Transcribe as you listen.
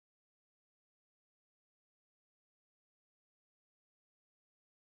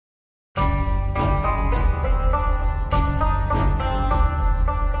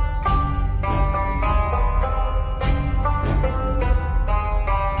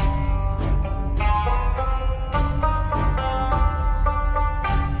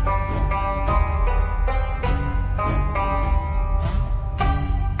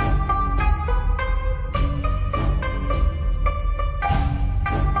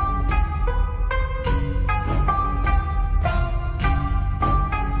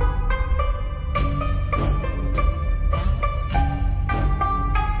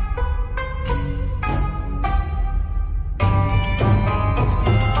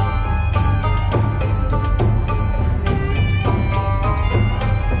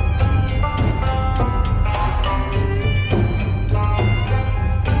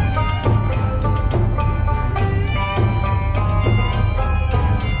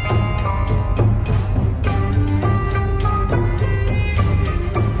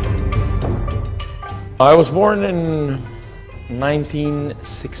I was born in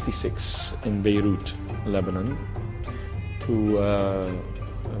 1966 in Beirut, Lebanon, to a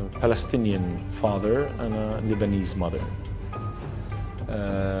Palestinian father and a Lebanese mother.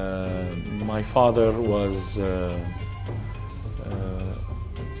 My father was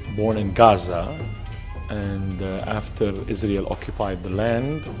born in Gaza, and after Israel occupied the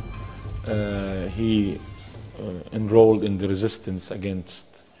land, he enrolled in the resistance against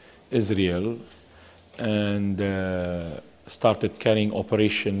Israel and started carrying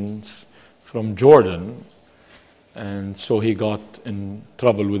operations from Jordan, and so he got in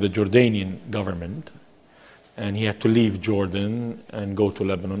trouble with the Jordanian government, and he had to leave Jordan and go to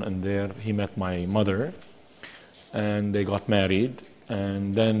Lebanon, and there he met my mother, and they got married,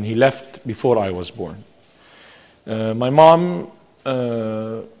 and then he left before I was born. My mom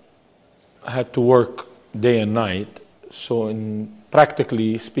had to work day and night, so in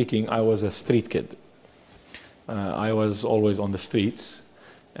practically speaking, I was a street kid. I was always on the streets,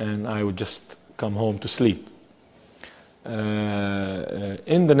 and I would just come home to sleep.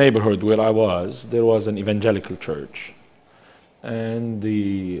 In the neighborhood where I was, there was an evangelical church, and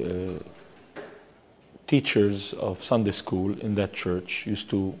the teachers of Sunday school in that church used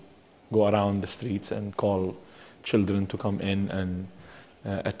to go around the streets and call children to come in and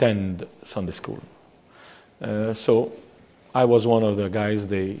attend Sunday school. So I was one of the guys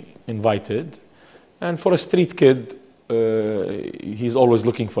they invited, and for a street kid, he's always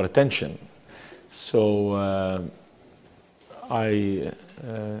looking for attention. So I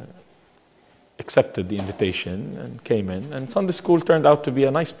accepted the invitation and came in, and Sunday school turned out to be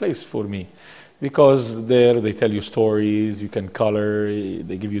a nice place for me, because there they tell you stories, you can color,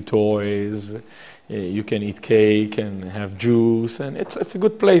 they give you toys, you can eat cake and have juice, and it's a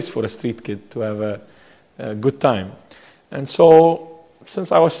good place for a street kid to have a good time. And so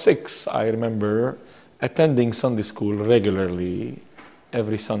since I was 6, I remember attending Sunday school regularly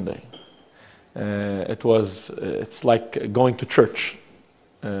every Sunday. It's like going to church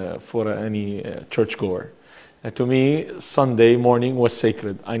for any churchgoer. To me, Sunday morning was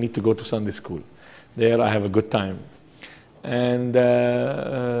sacred. I need to go to Sunday school. There I have a good time. And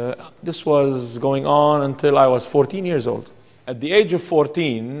this was going on until I was 14 years old. At the age of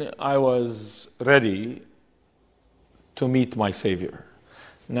 14, I was ready to meet my Savior.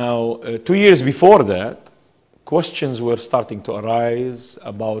 Now, 2 years before that, questions were starting to arise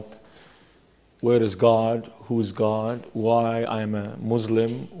about where is God, who is God, why I am a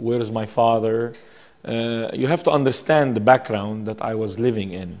Muslim, where is my father. You have to understand the background that I was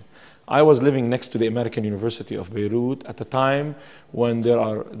living in. I was living next to the American University of Beirut at a time when there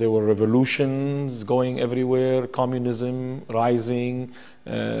were revolutions going everywhere, communism rising,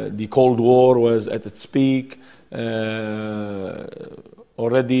 the Cold War was at its peak.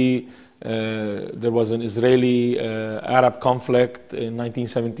 Already there was an Israeli-Arab conflict in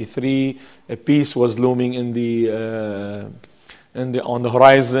 1973. A peace was looming on the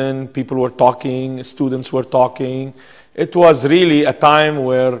horizon. People were talking, students were talking. It was really a time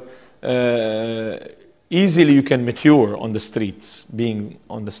where easily you can mature on the streets, being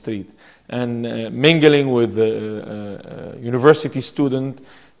on the street. And mingling with university student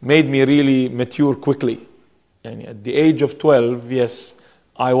made me really mature quickly. And at the age of 12, yes,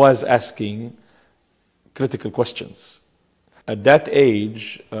 I was asking critical questions. At that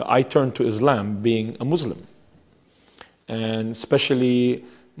age, I turned to Islam being a Muslim. And especially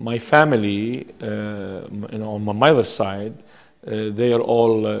my family, on my mother's side, they are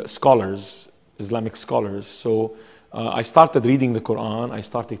all scholars, Islamic scholars. So I started reading the Quran, I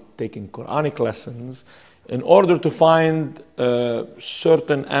started taking Quranic lessons in order to find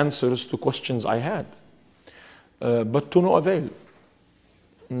certain answers to questions I had. But to no avail.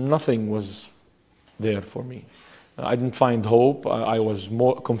 Nothing was there for me. I didn't find hope. I was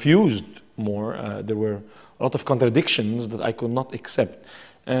more confused more. There were a lot of contradictions that I could not accept.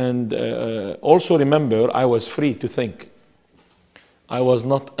 And also remember, I was free to think. I was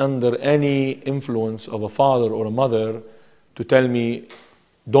not under any influence of a father or a mother to tell me,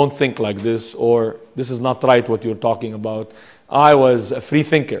 don't think like this, or this is not right what you're talking about. I was a free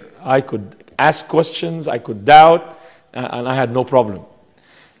thinker. I could ask questions, I could doubt, and I had no problem.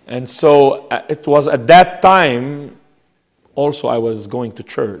 And so it was at that time, also I was going to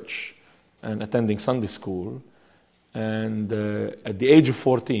church and attending Sunday school. And at the age of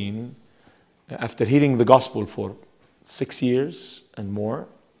 14, after hearing the gospel for 6 years and more,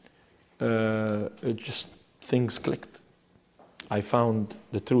 things clicked. I found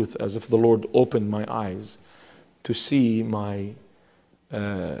the truth as if the Lord opened my eyes to see my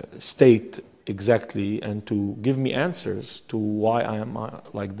state exactly, and to give me answers to why I am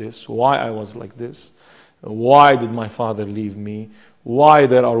like this, why I was like this, why did my father leave me, why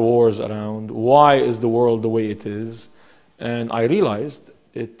there are wars around, why is the world the way it is. And I realized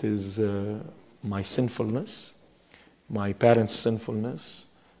it is my sinfulness, my parents' sinfulness,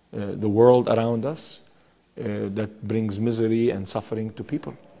 the world around us that brings misery and suffering to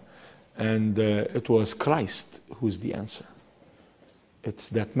people. And it was Christ who's the answer. It's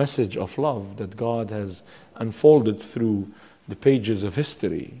that message of love that God has unfolded through the pages of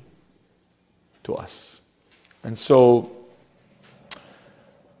history to us. And so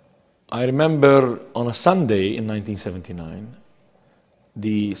I remember on a Sunday in 1979,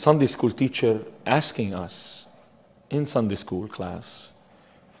 the Sunday school teacher asking us in Sunday school class,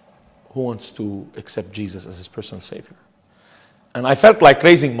 who wants to accept Jesus as his personal Savior? And I felt like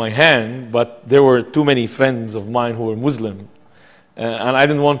raising my hand, but there were too many friends of mine who were Muslim, and I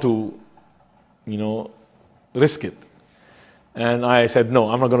didn't want to, risk it. And I said, no,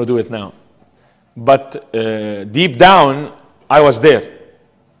 I'm not going to do it now. But deep down, I was there.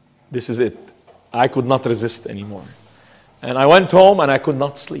 This is it. I could not resist anymore. And I went home and I could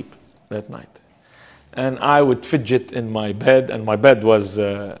not sleep that night. And I would fidget in my bed, and my bed was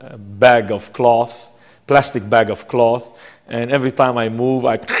a bag of cloth, plastic bag of cloth. And every time I move,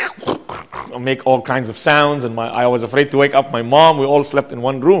 I make all kinds of sounds, and I was afraid to wake up my mom. We all slept in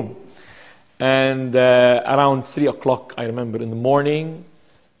one room. And around 3 o'clock, I remember, in the morning,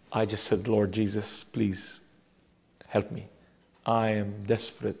 I just said, Lord Jesus, please help me. I am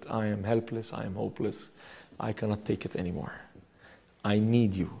desperate. I am helpless. I am hopeless. I cannot take it anymore. I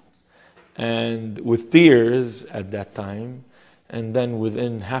need you. And with tears at that time, and then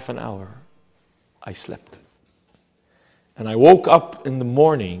within half an hour, I slept. And I woke up in the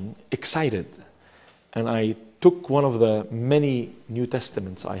morning excited, and I took one of the many New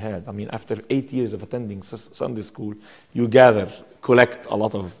Testaments I had. I mean, after 8 years of attending Sunday school, you collect a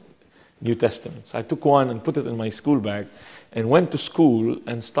lot of New Testaments. I took one and put it in my school bag and went to school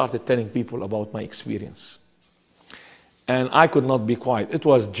and started telling people about my experience. And I could not be quiet. It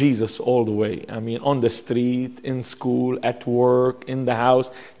was Jesus all the way. I mean, on the street, in school, at work, in the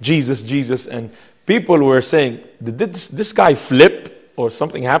house, Jesus, Jesus. And people were saying, did this guy flip or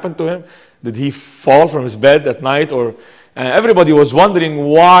something happened to him? Did he fall from his bed at night? Or everybody was wondering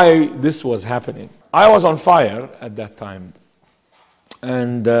why this was happening. I was on fire at that time.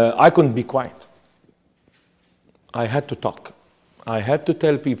 And I couldn't be quiet. I had to talk. I had to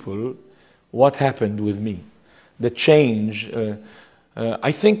tell people what happened with me. The change.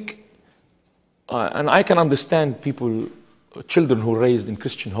 I think, and I can understand people, children who are raised in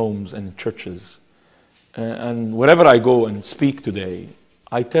Christian homes and churches. And wherever I go and speak today,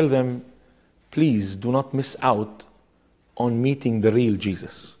 I tell them, please do not miss out on meeting the real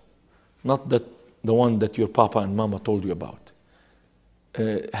Jesus. Not the one that your papa and mama told you about.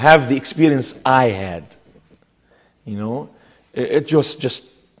 Have the experience I had. It was just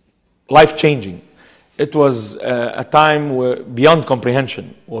life-changing. It was a time beyond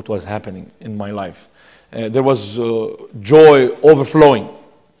comprehension what was happening in my life. There was joy overflowing.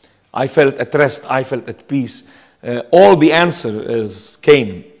 I felt at rest. I felt at peace. All the answers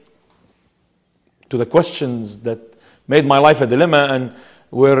came to the questions that made my life a dilemma and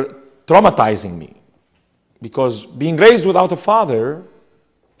were traumatizing me. Because being raised without a father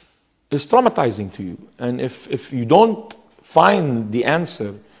is traumatizing to you. And if you don't find the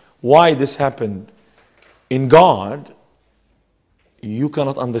answer why this happened in God, you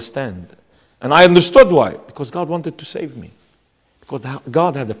cannot understand. And I understood why. Because God wanted to save me. Because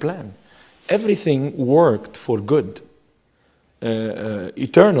God had a plan. Everything worked for good.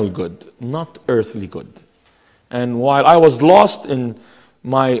 Eternal good, not earthly good. And while I was lost in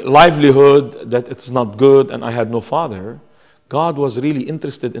my livelihood, that it's not good, and I had no father, God was really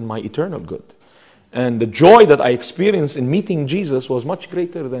interested in my eternal good. And the joy that I experienced in meeting Jesus was much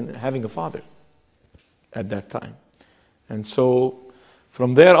greater than having a father at that time. And so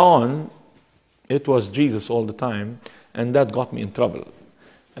from there on, it was Jesus all the time, and that got me in trouble.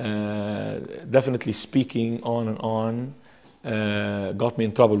 Definitely speaking on and on got me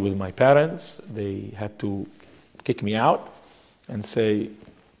in trouble with my parents. They had to kick me out and say,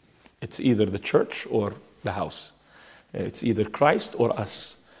 it's either the church or the house. It's either Christ or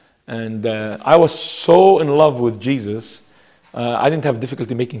us. And I was so in love with Jesus, I didn't have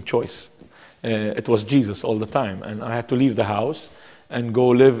difficulty making choice. It was Jesus all the time. And I had to leave the house and go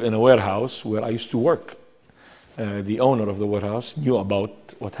live in a warehouse where I used to work. The owner of the warehouse knew about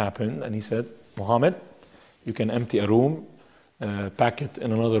what happened, and he said, Mohammed, you can empty a room, pack it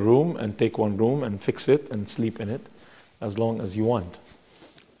in another room, and take one room and fix it and sleep in it as long as you want.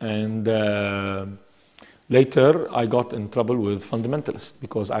 And later, I got in trouble with fundamentalists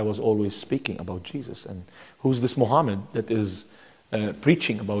because I was always speaking about Jesus. And who's this Muhammad that is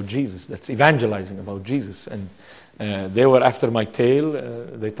preaching about Jesus, that's evangelizing about Jesus? And they were after my tail.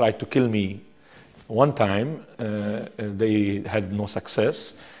 They tried to kill me one time. They had no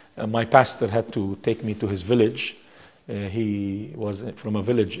success. My pastor had to take me to his village. He was from a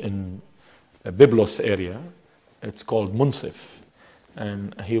village in Byblos area. It's called Munsif.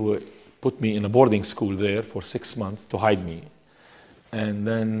 And he would put me in a boarding school there for 6 months to hide me. And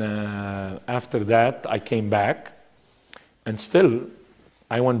then after that, I came back. And still,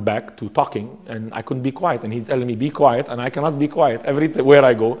 I went back to talking, and I couldn't be quiet. And he telling me, be quiet, and I cannot be quiet. Everywhere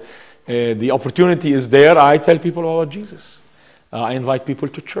I go, the opportunity is there. I tell people about Jesus. I invite people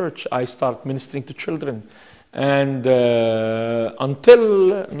to church. I start ministering to children. And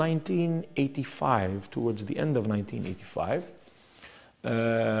until 1985, towards the end of 1985,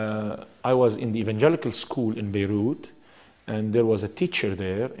 I was in the evangelical school in Beirut, and there was a teacher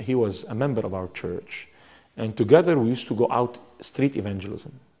there. He was a member of our church. And together we used to go out street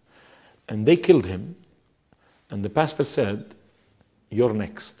evangelism. And they killed him. And the pastor said, you're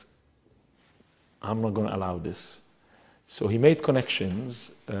next. I'm not going to allow this. So he made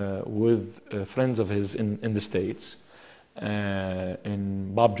connections with friends of his in the States,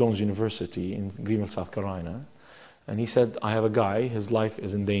 in Bob Jones University in Greenville, South Carolina. And he said, I have a guy, his life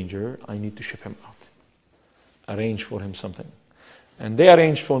is in danger. I need to ship him out. Arrange for him something. And they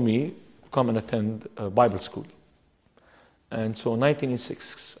arranged for me to come and attend Bible school. And so in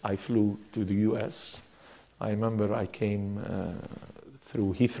 1986, I flew to the US. I remember I came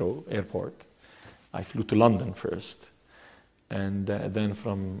through Heathrow Airport. I flew to London first. And then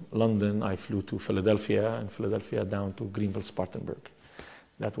from London, I flew to Philadelphia, and Philadelphia down to Greenville, Spartanburg.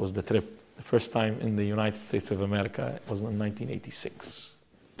 That was the trip. The first time in the United States of America was in 1986.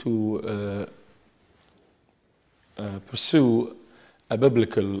 To pursue a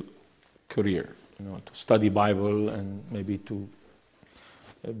biblical career, to study Bible and maybe to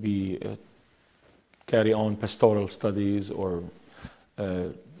carry on pastoral studies or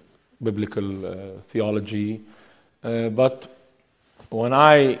biblical theology. But when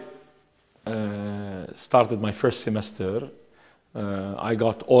I started my first semester, I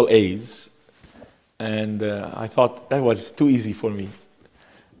got all A's, and I thought that was too easy for me.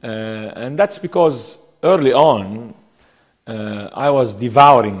 And that's because early on, I was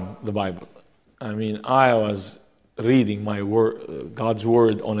devouring the Bible. I mean, I was reading God's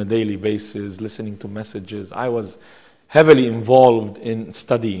Word on a daily basis, listening to messages. I was heavily involved in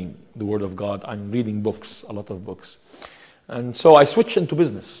studying the Word of God. I'm reading books, a lot of books. And so I switched into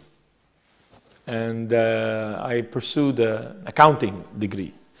business. And I pursued an accounting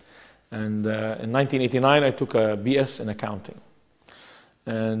degree. And in 1989, I took a BS in accounting.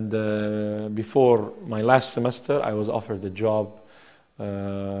 And before my last semester, I was offered a job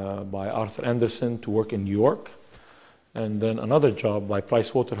by Arthur Andersen to work in New York. And then another job by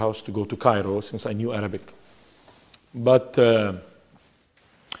Price Waterhouse to go to Cairo, since I knew Arabic. But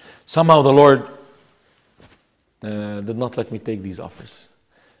somehow the Lord did not let me take these offers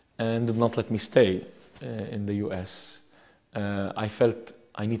and did not let me stay in the US. I felt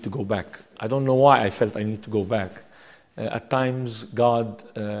I need to go back. I don't know why I felt I need to go back. At times, God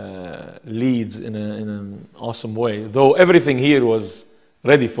leads in an awesome way, though everything here was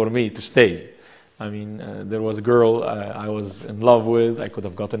ready for me to stay. I mean, there was a girl I was in love with. I could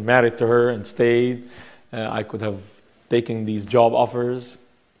have gotten married to her and stayed. I could have taken these job offers,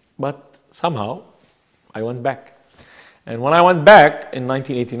 but somehow I went back. And when I went back in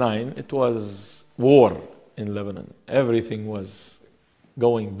 1989, it was war in Lebanon. Everything was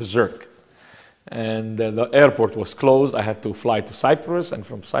going berserk. And the airport was closed. I had to fly to Cyprus, and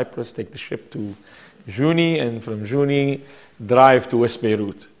from Cyprus take the ship to Juni, and from Juni drive to West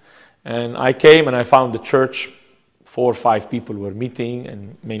Beirut. And I came and I found the church, 4 or 5 people were meeting,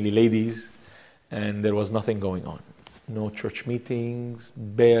 and mainly ladies, and there was nothing going on. No church meetings,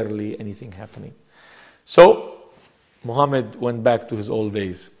 barely anything happening. So Muhammad went back to his old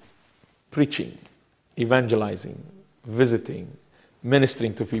days, preaching, evangelizing, visiting,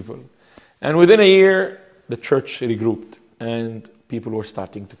 ministering to people. And within a year, the church regrouped, and people were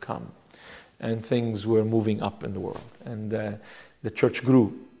starting to come, and things were moving up in the world. And the church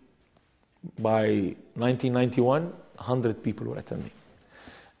grew. By 1991, 100 people were attending,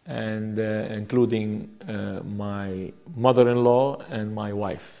 and including my mother-in-law and my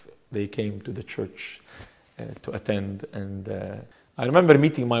wife. They came to the church to attend. And I remember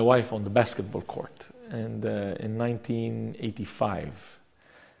meeting my wife on the basketball court, and in 1985.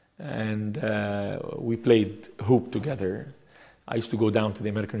 And we played hoop together. I used to go down to the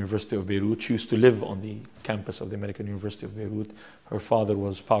American University of Beirut. She used to live on the campus of the American University of Beirut. Her father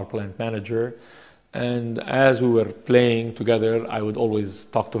was power plant manager. And as we were playing together, I would always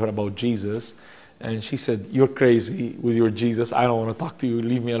talk to her about Jesus. And she said, "You're crazy with your Jesus. I don't want to talk to you.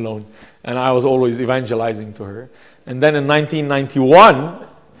 Leave me alone." And I was always evangelizing to her. And then in 1991,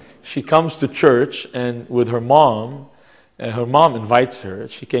 she comes to church, and with her mom invites her.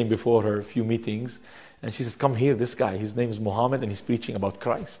 She came before her a few meetings. And she says, "Come here, this guy, his name is Mohammed, and he's preaching about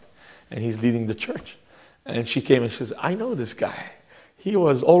Christ. And he's leading the church." And she came and she says, "I know this guy. He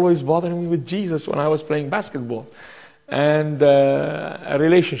was always bothering me with Jesus when I was playing basketball." And a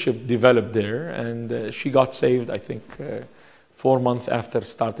relationship developed there. And she got saved, I think, 4 months after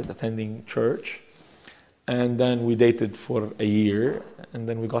started attending church. And then we dated for a year. And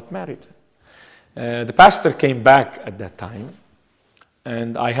then we got married. The pastor came back at that time.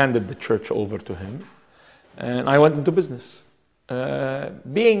 And I handed the church over to him. And I went into business.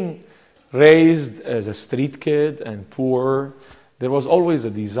 Being raised as a street kid and poor, there was always a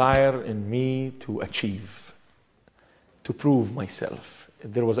desire in me to achieve, to prove myself.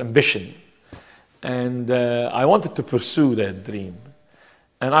 There was ambition. And I wanted to pursue that dream.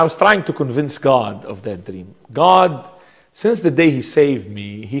 And I was trying to convince God of that dream. God, since the day He saved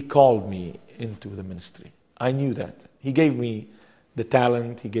me, He called me into the ministry. I knew that. He gave me the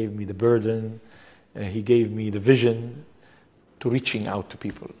talent, He gave me the burden, He gave me the vision to reaching out to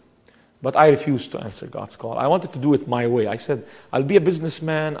people. But I refused to answer God's call. I wanted to do it my way. I said, I'll be a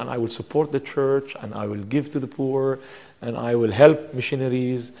businessman and I will support the church and I will give to the poor and I will help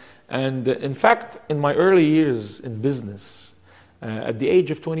missionaries. And in fact, in my early years in business, at the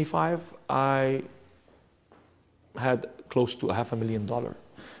age of 25, I had close to $500,000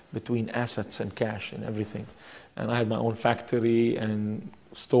 between assets and cash and everything. And I had my own factory and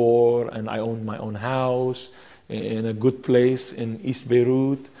store, and I owned my own house in a good place in East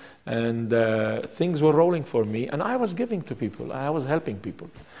Beirut, and things were rolling for me, and I was giving to people. I was helping people.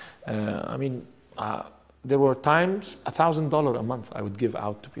 There were times $1,000 a month I would give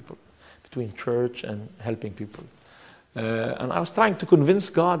out to people between church and helping people. And I was trying to convince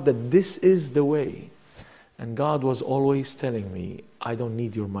God that this is the way. And God was always telling me, I don't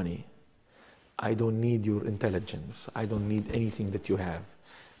need your money. I don't need your intelligence. I don't need anything that you have.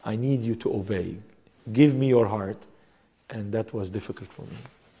 I need you to obey. Give me your heart. And that was difficult for me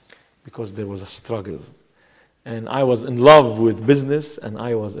because there was a struggle. And I was in love with business and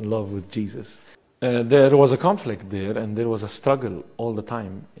I was in love with Jesus. There was a conflict there and there was a struggle all the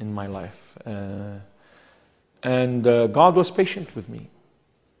time in my life. And God was patient with me.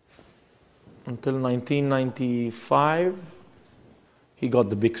 Until 1995, He got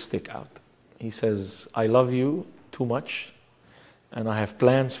the big stick out. He says, I love you too much and I have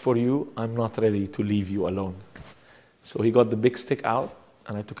plans for you. I'm not ready to leave you alone. So He got the big stick out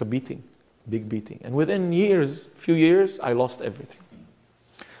and I took a beating, big beating. And within few years, I lost everything.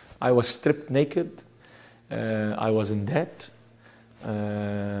 I was stripped naked. I was in debt.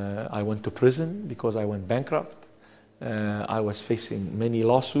 I went to prison because I went bankrupt. I was facing many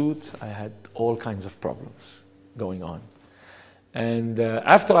lawsuits. I had all kinds of problems going on. And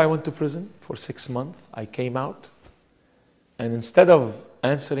after I went to prison for 6 months, I came out. And instead of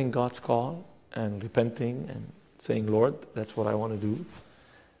answering God's call and repenting and saying, Lord, that's what I want to do,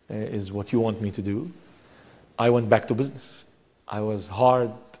 is what you want me to do, I went back to business. I was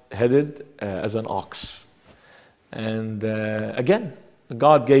hard-headed as an ox. And again,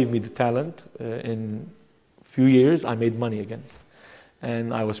 God gave me the talent. In a few years, I made money again.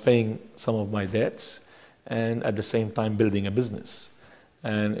 And I was paying some of my debts and at the same time building a business.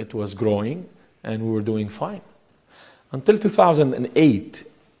 And it was growing and we were doing fine. Until 2008,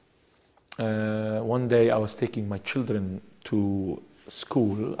 one day I was taking my children to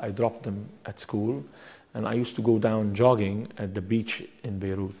school. I dropped them at school and I used to go down jogging at the beach in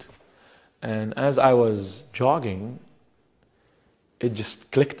Beirut. And as I was jogging, it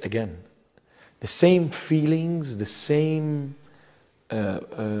just clicked again. The same feelings, the same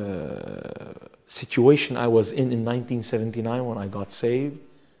situation I was in 1979 when I got saved,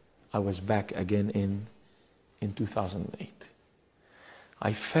 I was back again in 2008.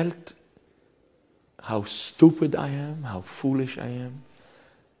 I felt how stupid I am, how foolish I am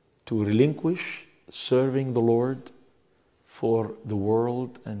to relinquish serving the Lord for the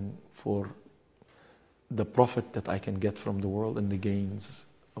world and for the profit that I can get from the world and the gains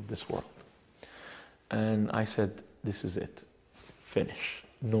of this world. And I said, this is it. Finish.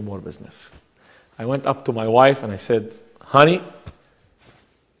 No more business. I went up to my wife and I said, honey,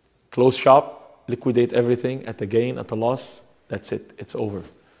 close shop, liquidate everything at a gain, at a loss. That's it. It's over.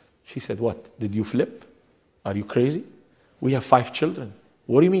 She said, what? Did you flip? Are you crazy? We have 5 children.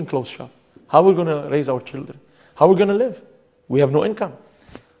 What do you mean close shop? How are we going to raise our children? How are we going to live? We have no income.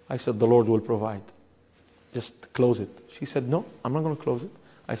 I said, the Lord will provide. Just close it. She said, no, I'm not going to close it.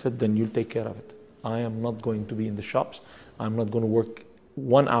 I said, then you'll take care of it. I am not going to be in the shops. I'm not going to work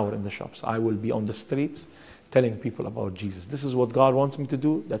 1 hour in the shops. I will be on the streets telling people about Jesus. This is what God wants me to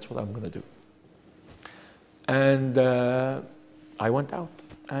do. That's what I'm going to do. And I went out,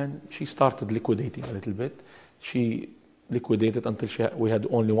 and she started liquidating a little bit. She liquidated until we had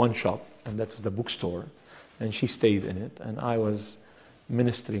only one shop, and that's the bookstore. And she stayed in it, and I was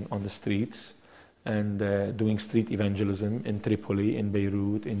ministering on the streets and doing street evangelism in Tripoli, in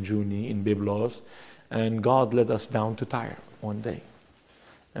Beirut, in Juni, in Byblos. And God led us down to Tyre one day.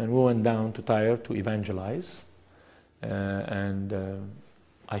 And we went down to Tyre to evangelize. And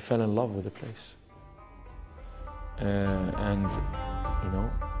I fell in love with the place. And, you know,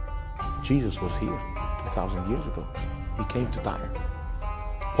 Jesus was here 2,000 years ago. He came to Tyre.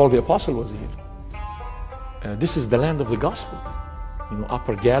 Paul the Apostle was here. This is the land of the gospel. You know,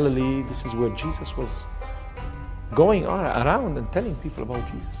 Upper Galilee, this is where Jesus was going around and telling people about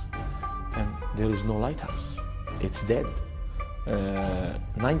Jesus. And there is no lighthouse. It's dead.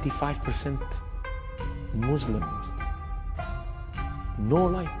 95% Muslims. No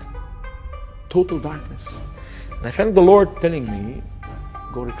light. Total darkness. And I felt the Lord telling me,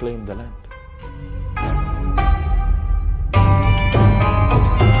 go reclaim the land.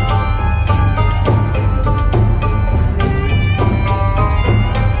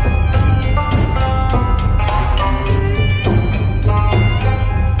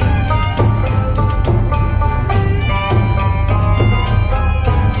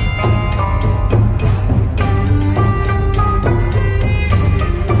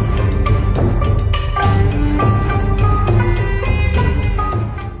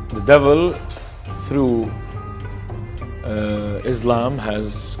 The devil, through Islam,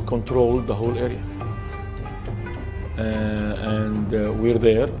 has controlled the whole area. And we're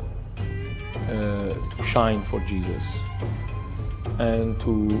there to shine for Jesus and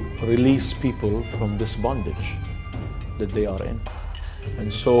to release people from this bondage that they are in.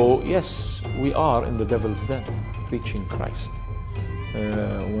 And so, yes, we are in the devil's den, preaching Christ.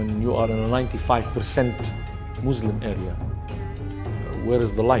 When you are in a 95% Muslim area, where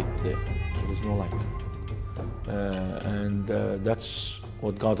is the light there? There is no light. And that's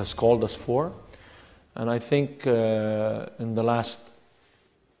what God has called us for. And I think in the last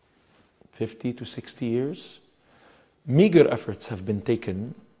 50 to 60 years, meager efforts have been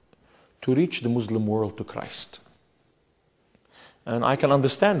taken to reach the Muslim world to Christ. And I can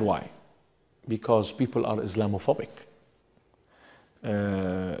understand why. Because people are Islamophobic.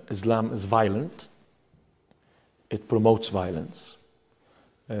 Islam is violent. It promotes violence.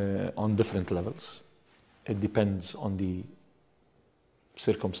 On different levels. It depends on the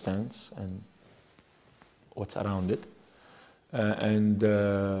circumstance and what's around it. And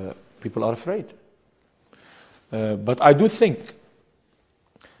people are afraid. But I do think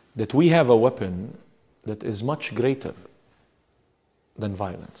that we have a weapon that is much greater than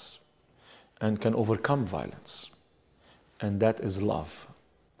violence and can overcome violence. And that is love.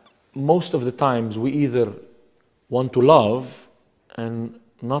 Most of the times we either want to love and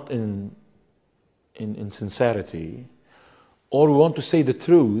not in sincerity, or we want to say the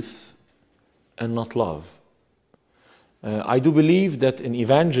truth and not love. I do believe that in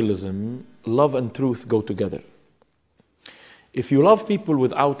evangelism, love and truth go together. If you love people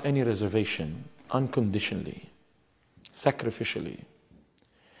without any reservation, unconditionally, sacrificially,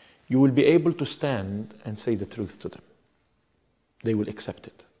 you will be able to stand and say the truth to them. They will accept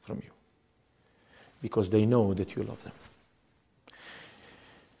it from you because they know that you love them.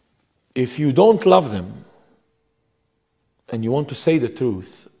 If you don't love them and you want to say the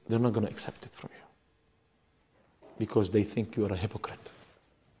truth, they're not going to accept it from you because they think you are a hypocrite.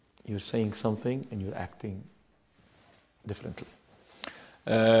 You're saying something and you're acting differently.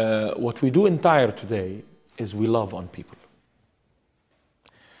 What we do in Tyre today is we love on people.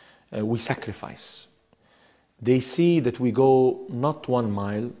 We sacrifice. They see that we go not 1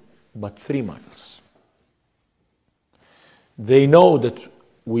 mile, but 3 miles. They know that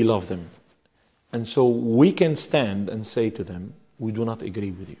we love them. And so we can stand and say to them, we do not agree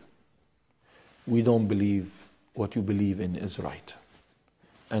with you. We don't believe what you believe in is right.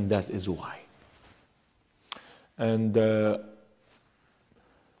 And that is why. And there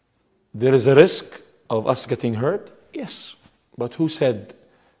is a risk of us getting hurt? Yes. But who said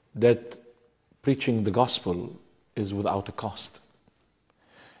that preaching the gospel is without a cost?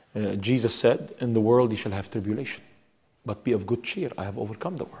 Jesus said, in the world you shall have tribulation. But be of good cheer, I have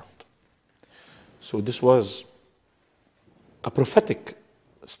overcome the world. So this was a prophetic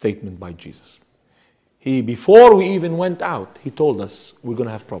statement by Jesus. Before we even went out, he told us we're going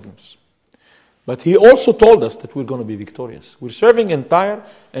to have problems. But he also told us that we're going to be victorious. We're serving in Tyre,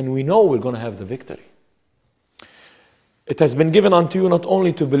 and we know we're going to have the victory. It has been given unto you not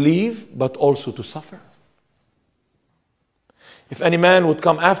only to believe, but also to suffer. If any man would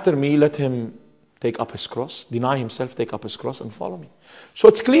come after me, let him take up his cross, deny himself, take up his cross, and follow me. So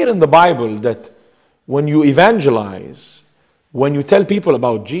it's clear in the Bible that when you evangelize, when you tell people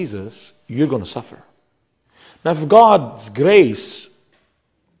about Jesus, you're going to suffer. Now, if God's grace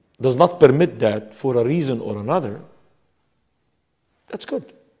does not permit that for a reason or another, that's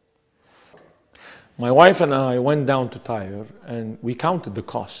good. My wife and I went down to Tyre and we counted the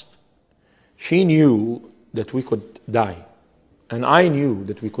cost. She knew that we could die, and I knew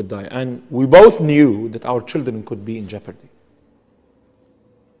that we could die, and we both knew that our children could be in jeopardy.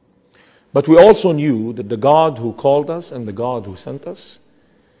 But we also knew that the God who called us and the God who sent us,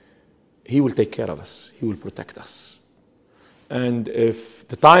 He will take care of us. He will protect us. And if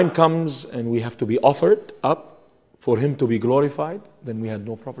the time comes and we have to be offered up for Him to be glorified, then we had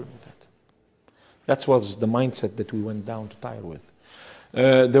no problem with that. That was the mindset that we went down to Tyre with.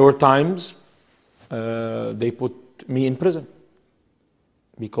 There were times they put me in prison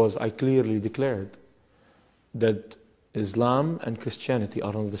because I clearly declared that Islam and Christianity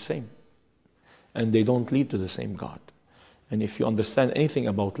are not the same, and they don't lead to the same God. And if you understand anything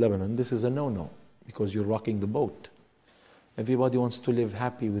about Lebanon, this is a no-no, because you're rocking the boat. Everybody wants to live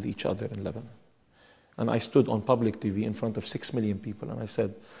happy with each other in Lebanon. And I stood on public TV in front of 6 million people and I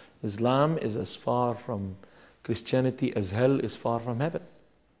said, Islam is as far from Christianity as hell is far from heaven.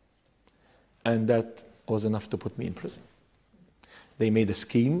 And that was enough to put me in prison. They made a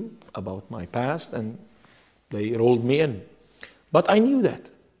scheme about my past and they rolled me in. But I knew that.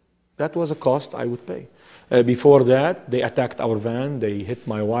 That was a cost I would pay. Before that, they attacked our van, they hit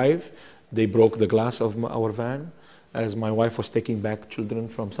my wife, they broke the glass of our van as my wife was taking back children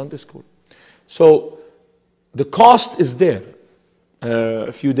from Sunday school. So the cost is there.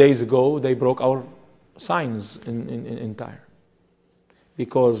 A few days ago, they broke our signs in Tyre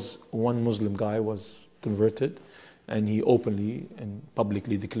because one Muslim guy was converted and he openly and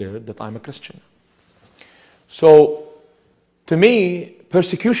publicly declared that I'm a Christian. So to me,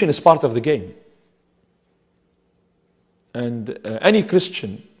 persecution is part of the game. And any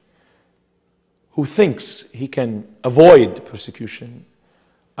Christian who thinks he can avoid persecution,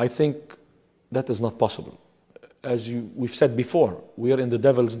 I think that is not possible. As we've said before, we are in the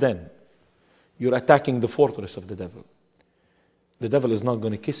devil's den. You're attacking the fortress of the devil. The devil is not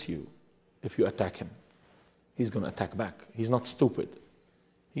going to kiss you if you attack him. He's going to attack back. He's not stupid.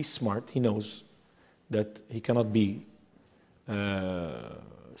 He's smart. He knows that he cannot be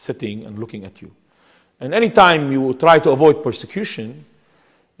sitting and looking at you. And anytime you try to avoid persecution,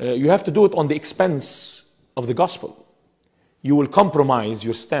 you have to do it on the expense of the gospel. You will compromise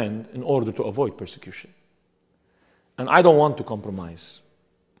your stand in order to avoid persecution. And I don't want to compromise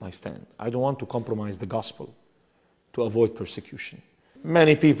my stand. I don't want to compromise the gospel to avoid persecution.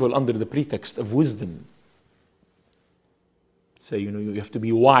 Many people, under the pretext of wisdom, say, you have to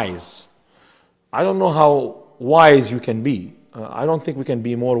be wise. I don't know how wise you can be. I don't think we can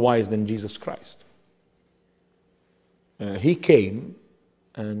be more wise than Jesus Christ. He came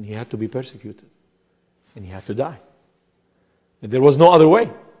and he had to be persecuted and he had to die. There was no other way.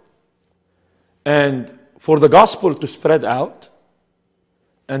 And for the gospel to spread out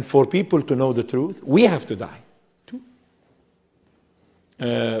and for people to know the truth, we have to die too.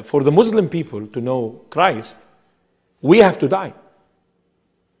 For the Muslim people to know Christ, we have to die.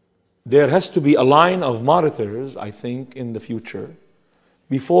 There has to be a line of martyrs, I think, in the future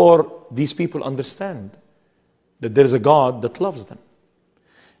before these people understand that there is a God that loves them.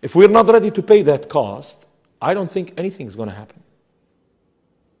 If we're not ready to pay that cost, I don't think anything is going to happen.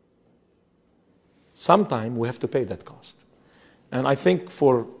 Sometime we have to pay that cost. And I think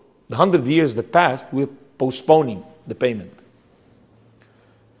for the 100 years that passed, we're postponing the payment.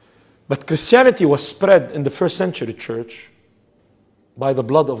 But Christianity was spread in the first century church by the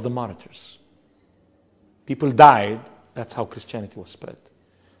blood of the martyrs. People died, that's how Christianity was spread.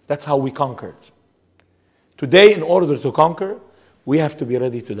 That's how we conquered. Today, in order to conquer, we have to be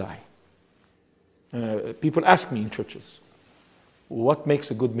ready to die. People ask me in churches, what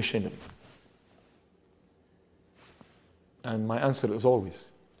makes a good missionary? And my answer is always,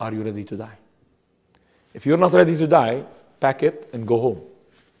 are you ready to die? If you're not ready to die, pack it and go home.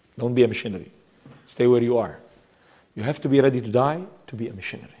 Don't be a missionary. Stay where you are. You have to be ready to die to be a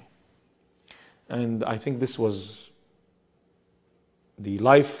missionary. And I think this was the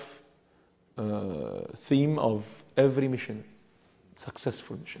life theme of every missionary,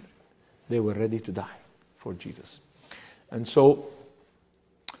 successful missionary. They were ready to die for Jesus. And so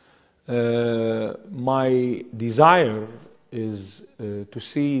my desire is to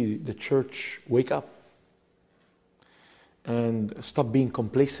see the church wake up and stop being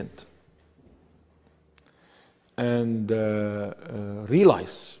complacent and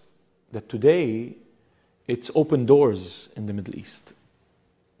realize that today it's open doors in the Middle East.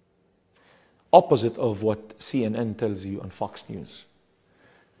 Opposite of what CNN tells you on Fox News.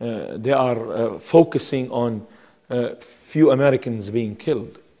 They are focusing on few Americans being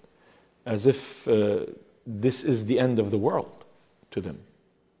killed as if this is the end of the world to them.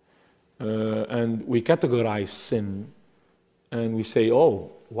 And we categorize sin and we say, oh,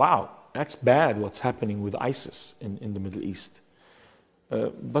 wow, that's bad what's happening with ISIS in the Middle East.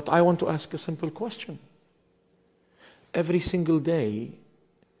 But I want to ask a simple question. Every single day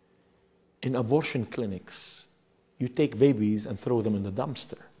in abortion clinics, you take babies and throw them in the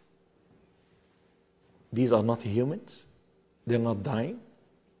dumpster. These are not humans. They're not dying.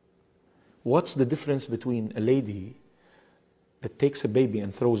 What's the difference between a lady that takes a baby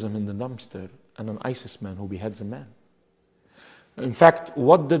and throws him in the dumpster and an ISIS man who beheads a man? In fact,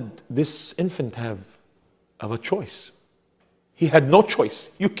 what did this infant have of a choice? He had no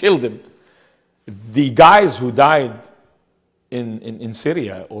choice. You killed him. The guys who died in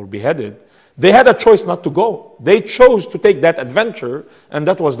Syria or beheaded, they had a choice not to go. They chose to take that adventure, and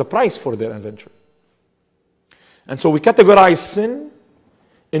that was the price for their adventure. And so we categorize sin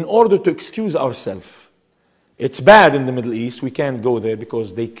in order to excuse ourselves. It's bad in the Middle East, we can't go there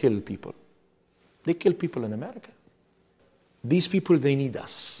because they kill people. They kill people in America. These people, they need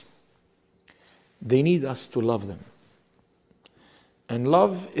us. They need us to love them. And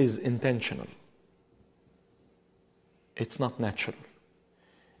love is intentional. It's not natural.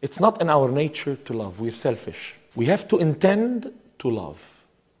 It's not in our nature to love. We're selfish. We have to intend to love.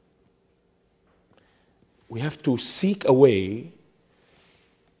 We have to seek a way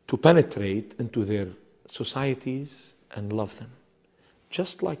to penetrate into their societies and love them,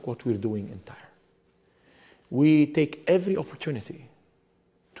 just like what we're doing in Tyre. We take every opportunity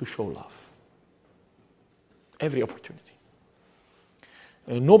to show love. Every opportunity.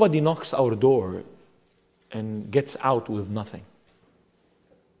 Nobody knocks our door and gets out with nothing.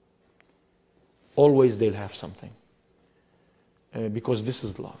 Always they'll have something. Because this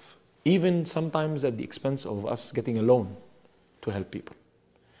is love. Even sometimes at the expense of us getting a loan to help people.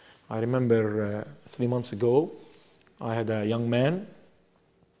 I remember 3 months ago, I had a young man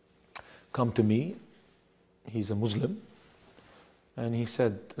come to me. He's a Muslim. And he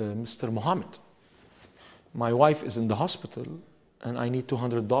said, Mr. Mohammed, my wife is in the hospital and I need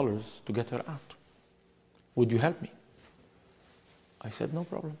 $200 to get her out. Would you help me? I said, no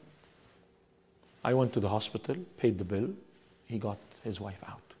problem. I went to the hospital, paid the bill. He got his wife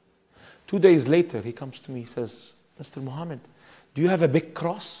out. 2 days later, he comes to me, he says, Mr. Mohammed, do you have a big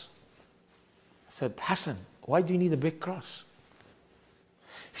cross? I said, Hassan, why do you need a big cross?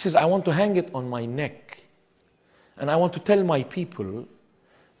 He says, I want to hang it on my neck. And I want to tell my people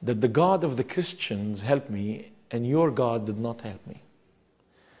that the God of the Christians helped me and your God did not help me.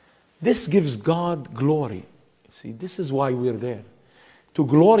 This gives God glory. See, this is why we're there. To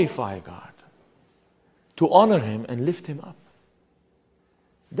glorify God. To honor Him and lift Him up.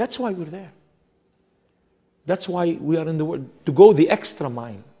 That's why we're there. That's why we are in the world. To go the extra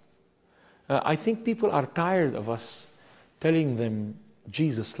mile. I think people are tired of us telling them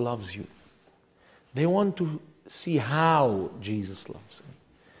Jesus loves you. They want to see how Jesus loves me.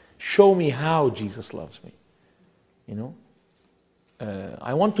 Show me how Jesus loves me. You know?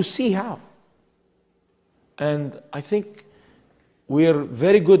 I want to see how. And I think we're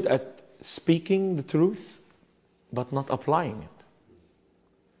very good at speaking the truth, but not applying it.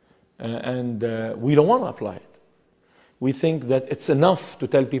 And we don't want to apply it. We think that it's enough to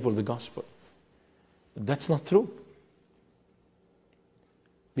tell people the gospel. That's not true.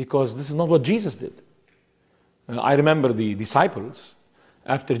 Because this is not what Jesus did. I remember the disciples,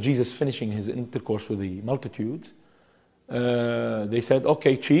 after Jesus finishing his intercourse with the multitude, they said,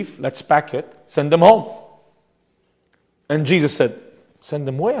 okay, chief, let's pack it, send them home. And Jesus said, send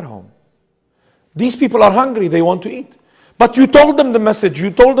them where home? These people are hungry, they want to eat. But you told them the message,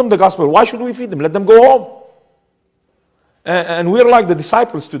 you told them the gospel. Why should we feed them? Let them go home. And we're like the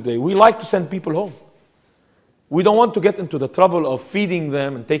disciples today. We like to send people home. We don't want to get into the trouble of feeding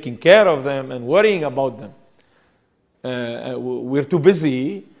them and taking care of them and worrying about them. We're too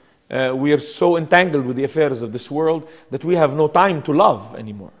busy. We are so entangled with the affairs of this world that we have no time to love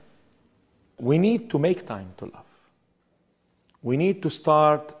anymore. We need to make time to love. We need to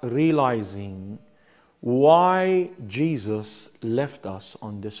start realizing why Jesus left us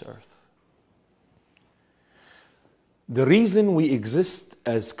on this earth. The reason we exist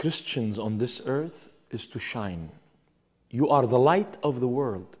as Christians on this earth is to shine. You are the light of the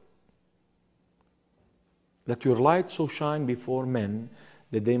world. Let your light so shine before men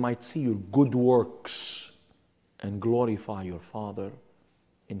that they might see your good works and glorify your Father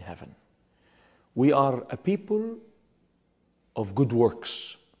in heaven. We are a people of good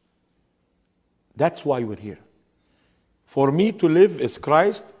works. That's why we're here. For me to live is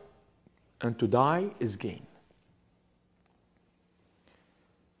Christ, and to die is gain.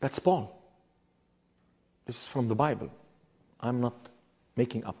 That's Paul. This is from the Bible. I'm not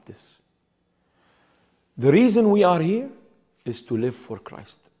making up this. The reason we are here is to live for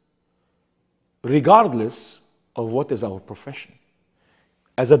Christ, regardless of what is our profession.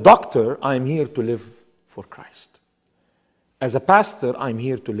 As a doctor, I'm here to live for Christ. As a pastor, I'm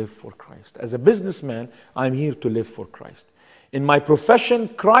here to live for Christ. As a businessman, I'm here to live for Christ. In my profession,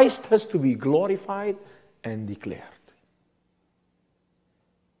 Christ has to be glorified and declared.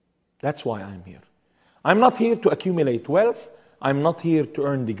 That's why I'm here. I'm not here to accumulate wealth. I'm not here to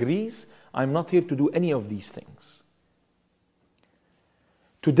earn degrees. I'm not here to do any of these things.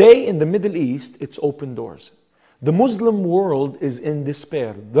 Today in the Middle East, it's open doors. The Muslim world is in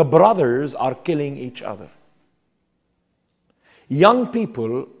despair. The brothers are killing each other. Young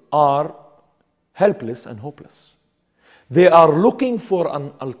people are helpless and hopeless. They are looking for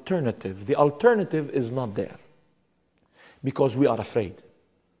an alternative. The alternative is not there because we are afraid.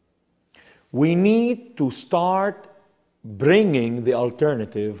 We need to start bringing the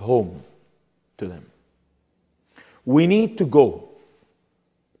alternative home to them. We need to go.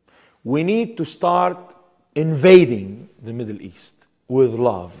 We need to start invading the Middle East with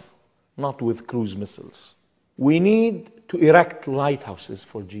love, not with cruise missiles. We need to erect lighthouses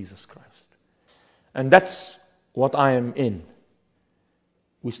for Jesus Christ. And that's what I am in.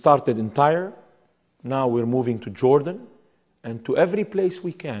 We started in Tyre, now we're moving to Jordan, and to every place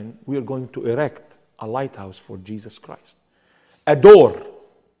we can, we are going to erect a lighthouse for Jesus Christ. A door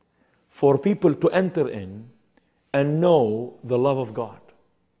for people to enter in and know the love of God.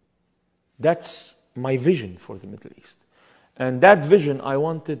 That's my vision for the Middle East. And that vision I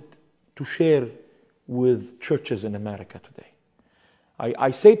wanted to share with churches in America today.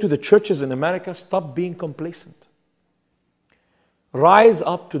 I say to the churches in America, stop being complacent. Rise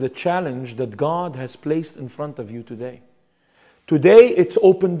up to the challenge that God has placed in front of you today. Today it's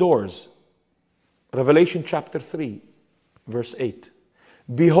open doors. Revelation chapter 3, verse 8.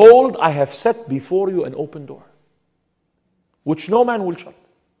 Behold, I have set before you an open door, which no man will shut.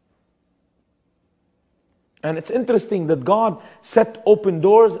 And it's interesting that God set open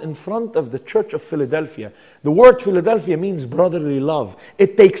doors in front of the church of Philadelphia. The word Philadelphia means brotherly love.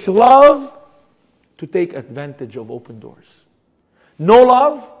 It takes love to take advantage of open doors. No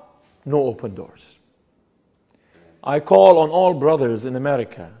love, no open doors. I call on all brothers in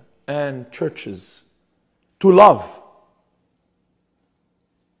America and churches to love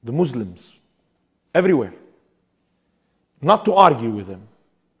the Muslims everywhere. Not to argue with them.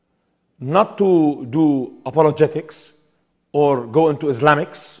 Not to do apologetics or go into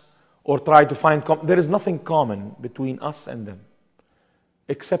Islamics or try to find... There is nothing common between us and them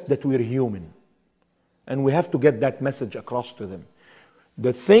except that we're human. And we have to get that message across to them.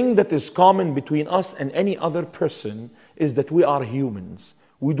 The thing that is common between us and any other person is that we are humans.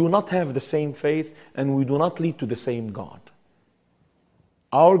 We do not have the same faith and we do not lead to the same God.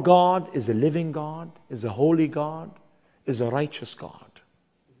 Our God is a living God, is a holy God, is a righteous God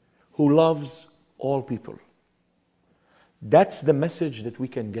who loves all people. That's the message that we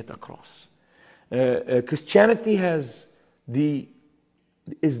can get across. Christianity is the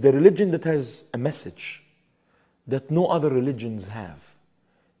religion that has a message that no other religions have.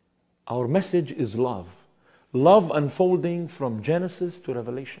 Our message is love. Love unfolding from Genesis to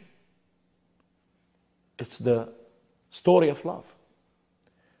Revelation. It's the story of love.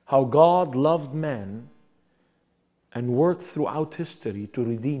 How God loved man and worked throughout history to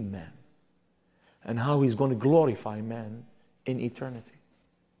redeem man, and how He's going to glorify man in eternity.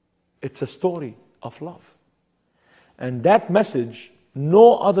 It's a story of love. And that message,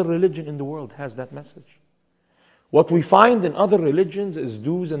 no other religion in the world has that message. What we find in other religions is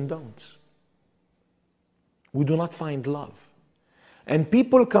do's and don'ts. We do not find love. And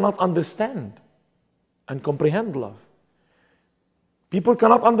people cannot understand and comprehend love. People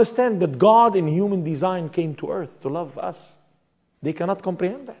cannot understand that God in human design came to earth to love us. They cannot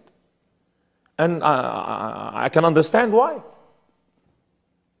comprehend that. And I can understand why.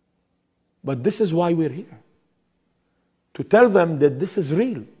 But this is why we're here. To tell them that this is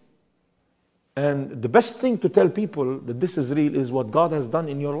real. And the best thing to tell people that this is real is what God has done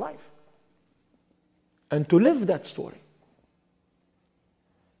in your life. And to live that story.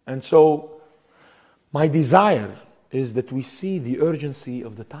 And so, my desire is that we see the urgency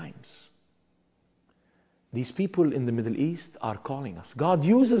of the times. These people in the Middle East are calling us. God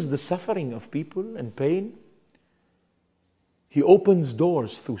uses the suffering of people and pain. He opens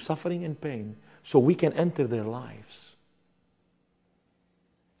doors through suffering and pain so we can enter their lives.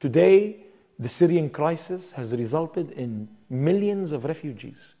 Today, the Syrian crisis has resulted in millions of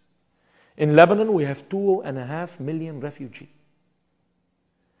refugees. In Lebanon, we have 2.5 million refugees.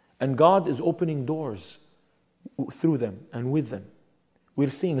 And God is opening doors through them and with them. We're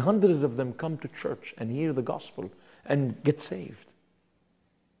seeing hundreds of them come to church and hear the gospel and get saved.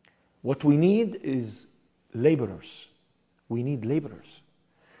 What we need is laborers. We need laborers.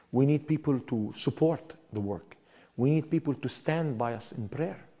 We need people to support the work. We need people to stand by us in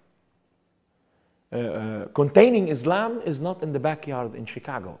prayer. Containing Islam is not in the backyard in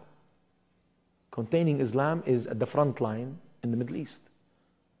Chicago. Containing Islam is at the front line in the Middle East.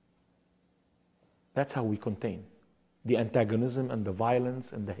 That's how we contain the antagonism and the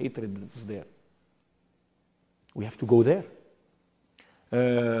violence and the hatred that's there. We have to go there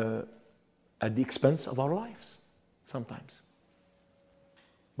at the expense of our lives sometimes.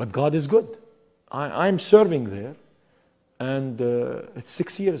 But God is good. I'm serving there, and it's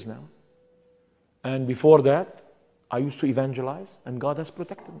 6 years now. And before that, I used to evangelize, and God has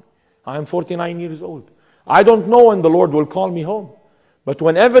protected me. I am 49 years old. I don't know when the Lord will call me home, but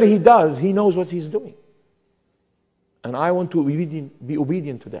whenever He does, He knows what He's doing. And I want to be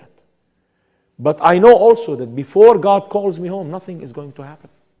obedient to that. But I know also that before God calls me home, nothing is going to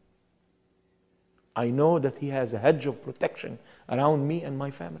happen. I know that He has a hedge of protection around me and my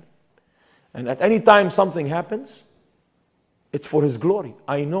family. And at any time something happens, it's for His glory.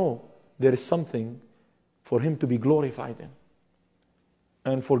 I know there is something for Him to be glorified in.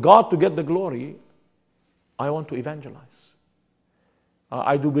 And for God to get the glory, I want to evangelize.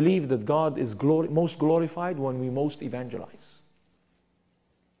 I do believe that God is most glorified when we most evangelize.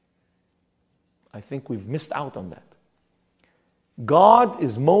 I think we've missed out on that. God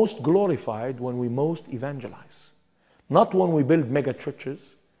is most glorified when we most evangelize. Not when we build mega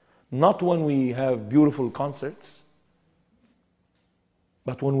churches, not when we have beautiful concerts,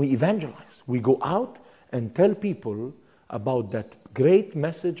 but when we evangelize. We go out and tell people about that great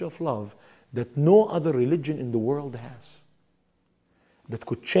message of love that no other religion in the world has, that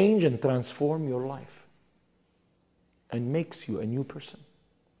could change and transform your life and makes you a new person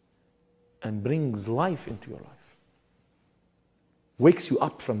and brings life into your life, wakes you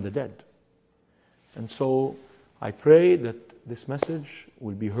up from the dead. And so I pray that this message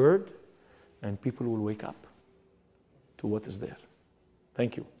will be heard and people will wake up to what is there.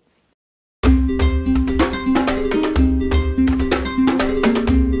 Thank you.